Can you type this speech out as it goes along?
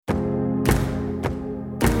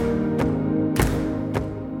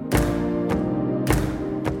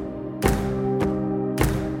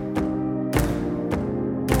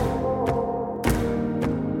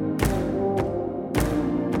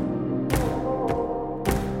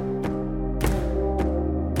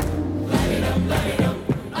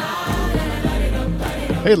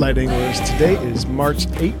Hey Light Anglers, today is March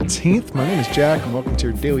 18th. My name is Jack and welcome to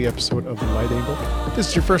your daily episode of The Light Angle. If this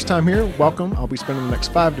is your first time here, welcome. I'll be spending the next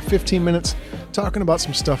 5 to 15 minutes talking about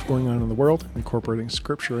some stuff going on in the world, incorporating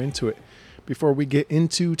scripture into it. Before we get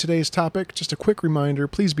into today's topic, just a quick reminder,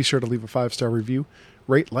 please be sure to leave a 5-star review,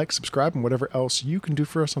 rate, like, subscribe, and whatever else you can do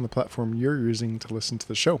for us on the platform you're using to listen to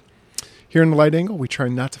the show. Here in the Light Angle, we try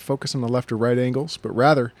not to focus on the left or right angles, but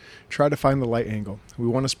rather try to find the light angle. We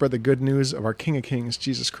want to spread the good news of our King of Kings,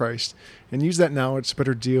 Jesus Christ, and use that knowledge to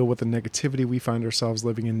better deal with the negativity we find ourselves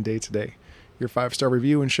living in day to day. Your 5-star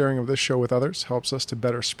review and sharing of this show with others helps us to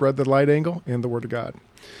better spread the light angle and the Word of God.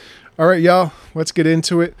 All right, y'all, let's get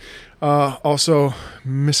into it. Also,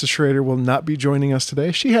 Mrs. Schrader will not be joining us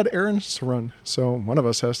today. She had errands to run, so one of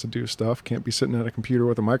us has to do stuff. Can't be sitting at a computer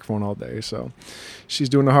with a microphone all day, so she's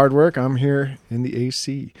doing the hard work. I'm here in the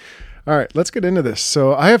AC. All right, let's get into this.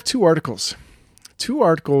 So I have two articles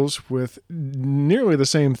with nearly the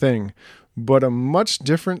same thing, but a much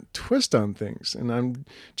different twist on things. And I'm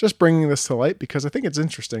just bringing this to light because I think it's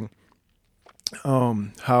interesting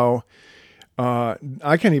how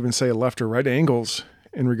I can't even say left or right angles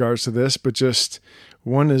in regards to this, but just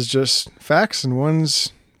one is just facts and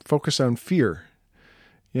one's focused on fear.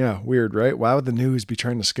 Yeah, weird, right? Why would the news be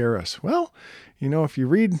trying to scare us? Well, if you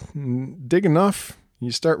read and dig enough,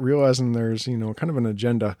 you start realizing there's, kind of an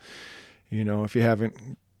agenda, if you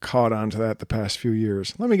haven't caught on to that the past few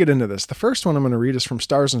years. Let me get into this. The first one I'm going to read is from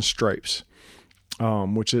Stars and Stripes,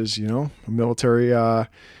 which is, a military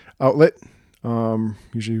outlet.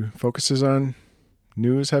 Usually focuses on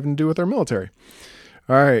news having to do with our military.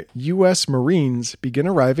 All right. U.S. Marines begin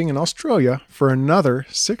arriving in Australia for another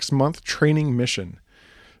 6-month training mission.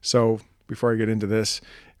 So before I get into this,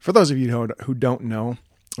 for those of you who don't know,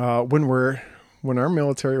 when our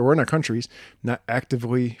military or in our countries not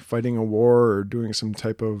actively fighting a war or doing some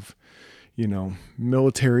type of,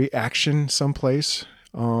 military action someplace,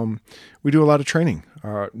 we do a lot of training.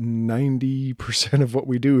 90% of what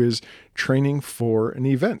we do is training for an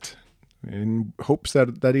event in hopes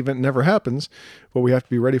that that event never happens, but we have to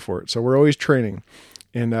be ready for it. So we're always training,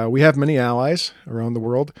 and we have many allies around the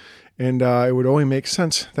world, and it would only make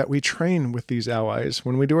sense that we train with these allies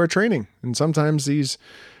when we do our training. And sometimes these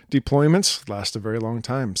deployments last a very long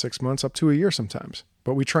time, 6 months up to a year sometimes,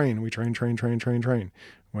 but we train.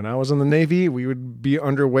 When I was in the Navy, we would be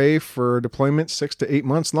underway for deployment 6 to 8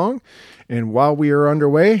 months long. And while we were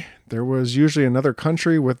underway, there was usually another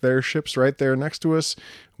country with their ships right there next to us.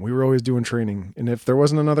 We were always doing training. And if there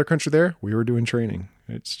wasn't another country there, we were doing training.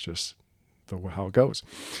 It's just how it goes.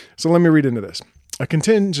 So let me read into this. A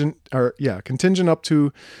contingent up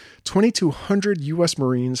to 2,200 U.S.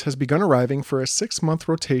 Marines has begun arriving for a 6-month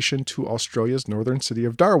rotation to Australia's northern city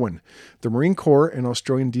of Darwin, the Marine Corps and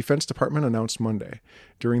Australian Defence Department announced Monday.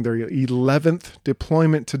 During their 11th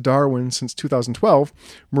deployment to Darwin since 2012,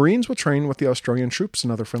 Marines will train with the Australian troops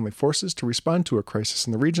and other friendly forces to respond to a crisis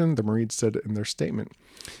in the region, the Marines said in their statement.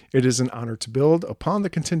 It is an honor to build upon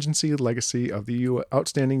the contingency legacy of the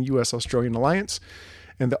outstanding U.S.-Australian alliance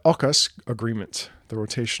and the AUKUS agreement, the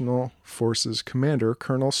rotational forces commander,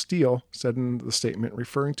 Colonel Steele, said in the statement,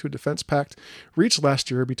 referring to a defense pact reached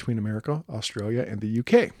last year between America, Australia, and the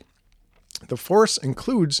UK. The force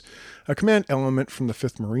includes a command element from the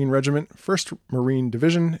 5th Marine Regiment, 1st Marine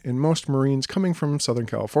Division, and most Marines coming from Southern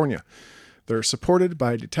California. They're supported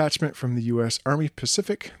by a detachment from the U.S. Army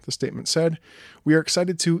Pacific, the statement said. We are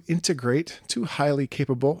excited to integrate two highly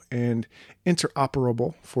capable and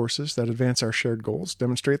interoperable forces that advance our shared goals,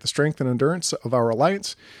 demonstrate the strength and endurance of our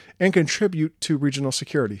alliance, and contribute to regional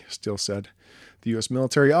security, Steele said. The U.S.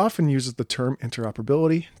 military often uses the term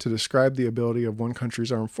interoperability to describe the ability of one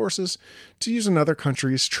country's armed forces to use another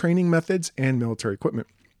country's training methods and military equipment.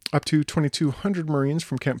 Up to 2,200 Marines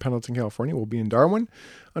from Camp Pendleton, California will be in Darwin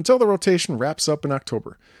until the rotation wraps up in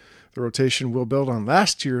October. The rotation will build on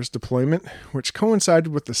last year's deployment, which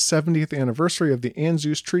coincided with the 70th anniversary of the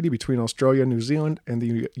ANZUS Treaty between Australia, New Zealand, and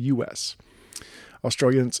the U.S.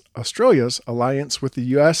 Australia's alliance with the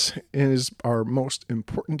U.S. is our most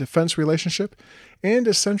important defense relationship and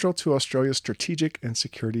is central to Australia's strategic and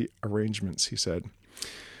security arrangements, he said.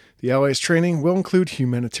 The Allies' training will include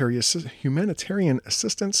humanitarian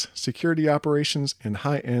assistance, security operations, and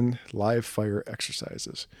high-end live-fire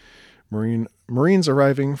exercises. Marines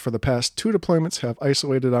arriving for the past 2 deployments have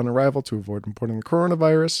isolated on arrival to avoid importing the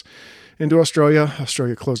coronavirus into Australia.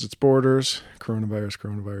 Australia closed its borders.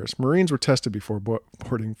 Coronavirus. Marines were tested before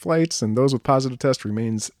boarding flights, and those with positive tests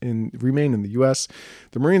remain in the U.S.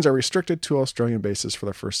 The Marines are restricted to Australian bases for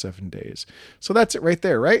the first 7 days. So that's it right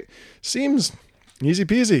there, right? Seems Easy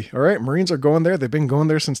peasy. All right. Marines are going there. They've been going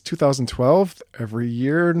there since 2012. Every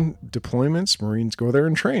year, deployments, Marines go there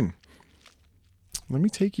and train. Let me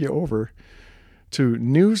take you over to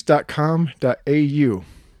news.com.au.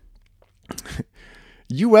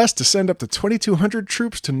 U.S. to send up to 2,200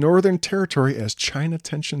 troops to Northern Territory as China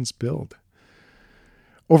tensions build.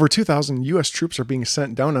 Over 2,000 U.S. troops are being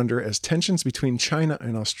sent down under as tensions between China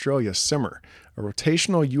and Australia simmer. A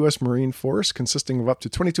rotational U.S. Marine force consisting of up to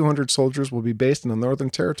 2,200 soldiers will be based in the Northern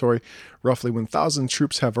Territory. Roughly 1,000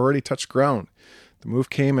 troops have already touched ground. The move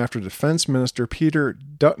came after Defense Minister Peter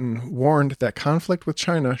Dutton warned that conflict with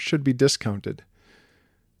China should be discounted.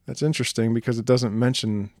 That's interesting because it doesn't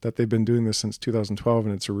mention that they've been doing this since 2012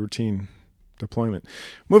 and it's a routine deployment.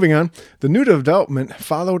 Moving on, the new development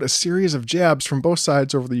followed a series of jabs from both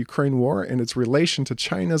sides over the Ukraine war and its relation to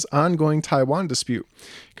China's ongoing Taiwan dispute.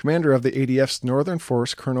 Commander of the ADF's Northern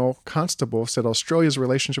Force, Colonel Constable, said Australia's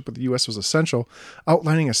relationship with the U.S. was essential,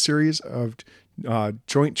 outlining a series of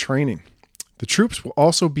joint training. The troops will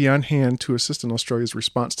also be on hand to assist in Australia's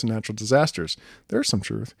response to natural disasters. There's some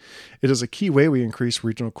truth. It is a key way we increase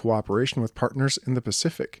regional cooperation with partners in the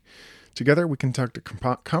Pacific. Together, we conduct a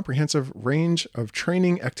comprehensive range of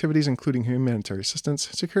training activities, including humanitarian assistance,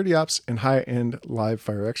 security ops, and high-end live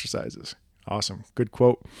fire exercises. Awesome. Good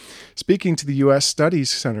quote. Speaking to the U.S.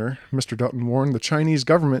 Studies Center, Mr. Dutton warned the Chinese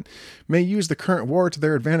government may use the current war to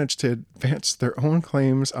their advantage to advance their own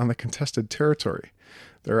claims on the contested territory.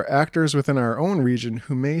 There are actors within our own region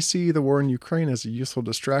who may see the war in Ukraine as a useful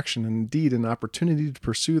distraction and indeed an opportunity to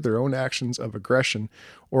pursue their own actions of aggression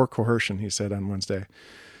or coercion, he said on Wednesday.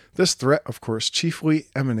 This threat, of course, chiefly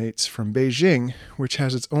emanates from Beijing, which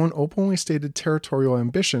has its own openly stated territorial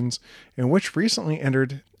ambitions and which recently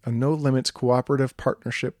entered a no-limits cooperative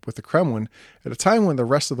partnership with the Kremlin at a time when the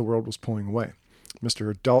rest of the world was pulling away.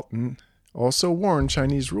 Mr. Dalton also warned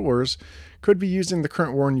Chinese rulers could be using the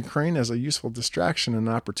current war in Ukraine as a useful distraction and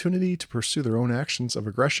an opportunity to pursue their own actions of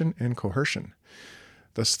aggression and coercion.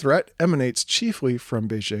 This threat emanates chiefly from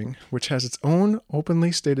Beijing, which has its own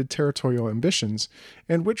openly stated territorial ambitions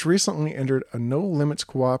and which recently entered a no-limits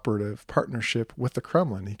cooperative partnership with the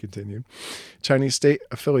Kremlin, he continued. Chinese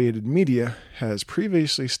state-affiliated media has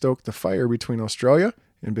previously stoked the fire between Australia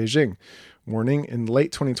and Beijing, warning in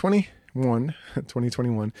late 2021,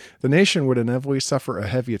 the nation would inevitably suffer a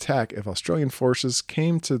heavy attack if Australian forces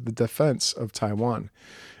came to the defense of Taiwan.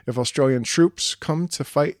 If Australian troops come to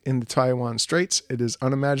fight in the Taiwan Straits, it is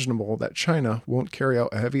unimaginable that China won't carry out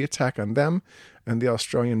a heavy attack on them and the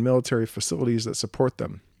Australian military facilities that support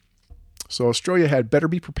them. So Australia had better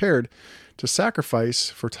be prepared to sacrifice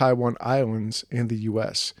for Taiwan Islands and the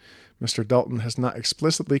U.S. Mr. Dalton has not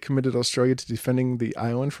explicitly committed Australia to defending the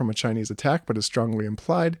island from a Chinese attack, but has strongly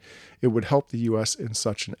implied it would help the U.S. in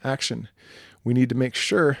such an action. We need to make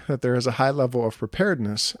sure that there is a high level of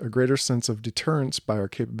preparedness, a greater sense of deterrence by our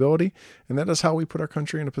capability, and that is how we put our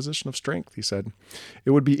country in a position of strength, he said.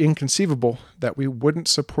 It would be inconceivable that we wouldn't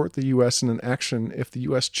support the U.S. in an action if the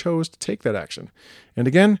U.S. chose to take that action. And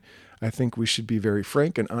again, I think we should be very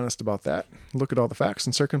frank and honest about that. Look at all the facts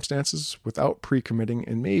and circumstances without pre-committing,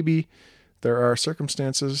 and maybe there are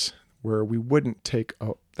circumstances where we wouldn't take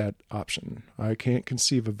up that option. I can't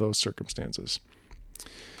conceive of those circumstances.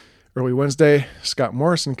 Early Wednesday, Scott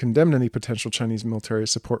Morrison condemned any potential Chinese military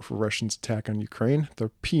support for Russia's attack on Ukraine. The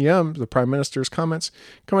Prime Minister's comments,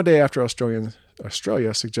 come a day after Australia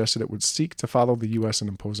suggested it would seek to follow the U.S. in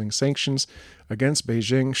imposing sanctions against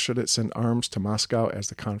Beijing should it send arms to Moscow as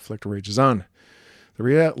the conflict rages on. The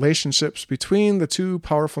relationships between the two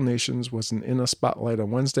powerful nations was in a spotlight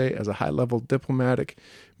on Wednesday as a high-level diplomatic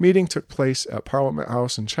meeting took place at Parliament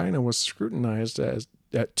House in China was scrutinized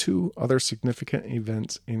at two other significant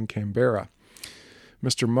events in Canberra.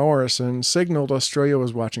 Mr. Morrison signaled Australia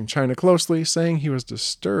was watching China closely, saying he was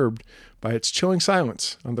disturbed by its chilling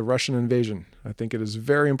silence on the Russian invasion. I think it is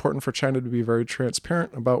very important for China to be very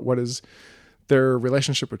transparent about what is their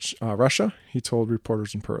relationship with Russia, he told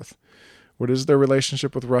reporters in Perth. What is their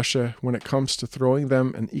relationship with Russia when it comes to throwing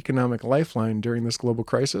them an economic lifeline during this global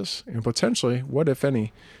crisis? And potentially, what, if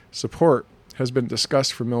any, support has been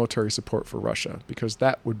discussed for military support for Russia? Because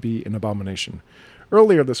that would be an abomination.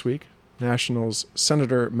 Earlier this week, Nationals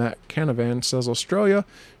Senator Matt Canavan says Australia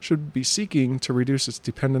should be seeking to reduce its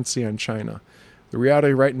dependency on China. The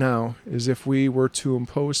reality right now is if we were to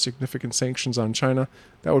impose significant sanctions on China,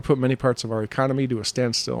 that would put many parts of our economy to a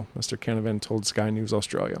standstill, Mr. Canavan told Sky News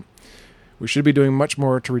Australia. We should be doing much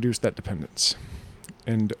more to reduce that dependence.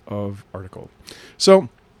 End of article. So,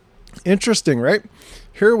 interesting, right?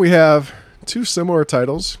 Here we have two similar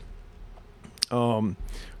titles.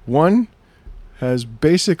 One has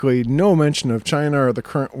basically no mention of China or the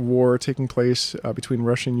current war taking place between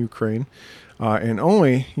Russia and Ukraine, and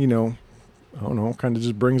only, kind of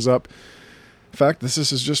just brings up the fact this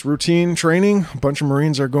is just routine training. A bunch of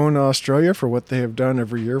Marines are going to Australia for what they have done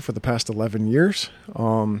every year for the past 11 years.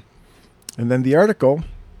 And then the article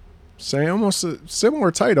saying almost a similar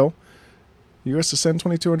title, U.S. to send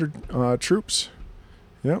 2,200 troops.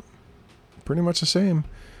 Yep, pretty much the same.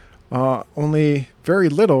 Only very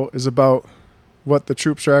little is about what the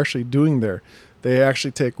troops are actually doing there. They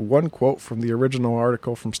actually take one quote from the original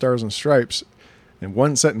article from Stars and Stripes, and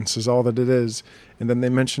one sentence is all that it is. And then they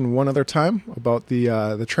mention one other time about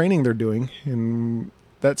the training they're doing, and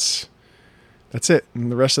that's it.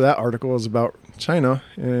 And the rest of that article is about China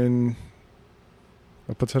and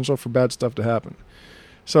a potential for bad stuff to happen.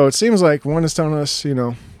 So it seems like one is telling us,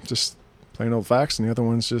 just plain old facts, and the other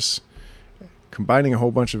one's just combining a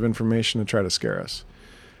whole bunch of information to try to scare us.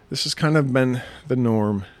 This has kind of been the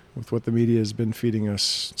norm with what the media has been feeding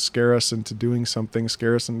us. Scare us into doing something,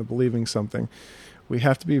 scare us into believing something. We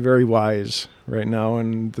have to be very wise right now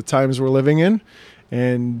in the times we're living in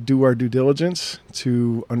and do our due diligence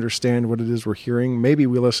to understand what it is we're hearing. Maybe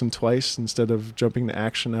we listen twice instead of jumping to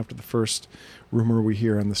action after the first rumor we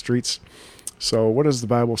hear on the streets. So what does the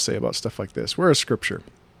Bible say about stuff like this? Where is Scripture?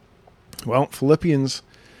 Well, Philippians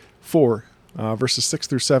 4, verses 6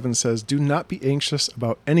 through 7 says, "Do not be anxious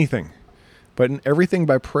about anything, but in everything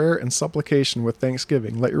by prayer and supplication with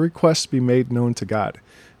thanksgiving, let your requests be made known to God.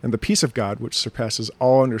 And the peace of God, which surpasses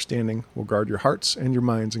all understanding, will guard your hearts and your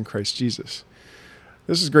minds in Christ Jesus."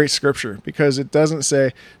 This is great scripture because it doesn't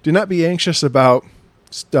say, do not be anxious about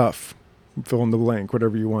stuff, fill in the blank,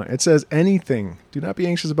 whatever you want. It says anything. Do not be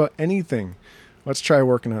anxious about anything. Let's try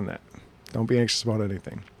working on that. Don't be anxious about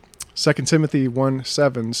anything. 2 Timothy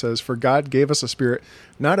 1:7 says, "For God gave us a spirit,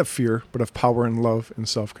 not of fear, but of power and love and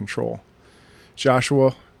self-control."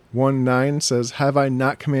 Joshua 1:9 says, "Have I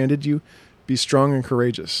not commanded you? Be strong and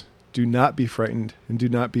courageous. Do not be frightened and do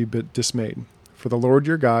not be dismayed. For the Lord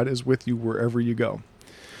your God is with you wherever you go."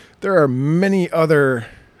 There are many other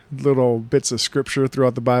little bits of scripture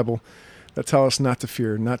throughout the Bible that tell us not to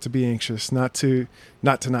fear, not to be anxious, not to.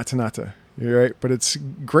 You're right? But it's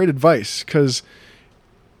great advice because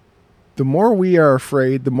the more we are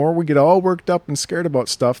afraid, the more we get all worked up and scared about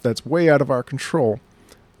stuff that's way out of our control,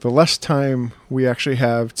 the less time we actually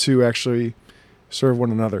have to actually serve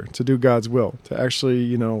one another, to do God's will, to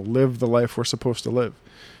actually, live the life we're supposed to live.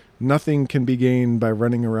 Nothing can be gained by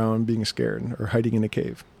running around being scared or hiding in a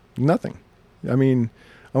cave. Nothing. I mean,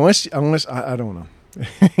 unless I don't know.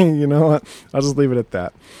 You know what? I'll just leave it at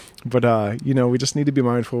that. But, we just need to be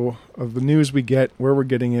mindful of the news we get, where we're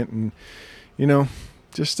getting it, and,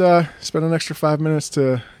 just spend an extra 5 minutes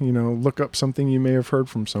to, look up something you may have heard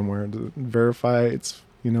from somewhere to verify it's,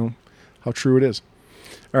 how true it is.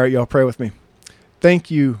 All right, y'all, pray with me.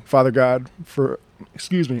 Thank you, Father God, for,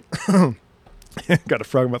 excuse me, got a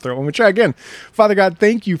frog in my throat. Let me try again. Father God,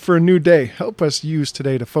 thank you for a new day. Help us use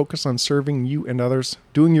today to focus on serving you and others,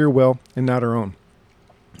 doing your will and not our own.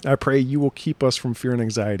 I pray you will keep us from fear and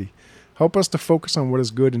anxiety. Help us to focus on what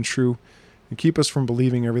is good and true and keep us from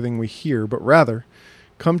believing everything we hear, but rather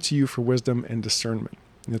come to you for wisdom and discernment.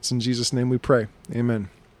 And it's in Jesus' name we pray. Amen.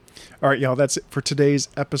 All right, y'all, that's it for today's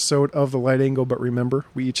episode of The Light Angle. But remember,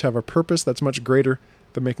 we each have a purpose that's much greater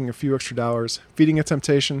than making a few extra dollars, feeding a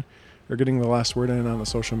temptation, or getting the last word in on a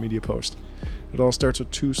social media post. It all starts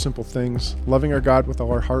with two simple things: loving our God with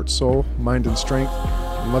all our heart, soul, mind, and strength,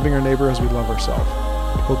 and loving our neighbor as we love ourselves.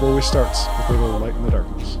 Hope always starts with a little light in the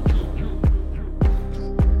darkness.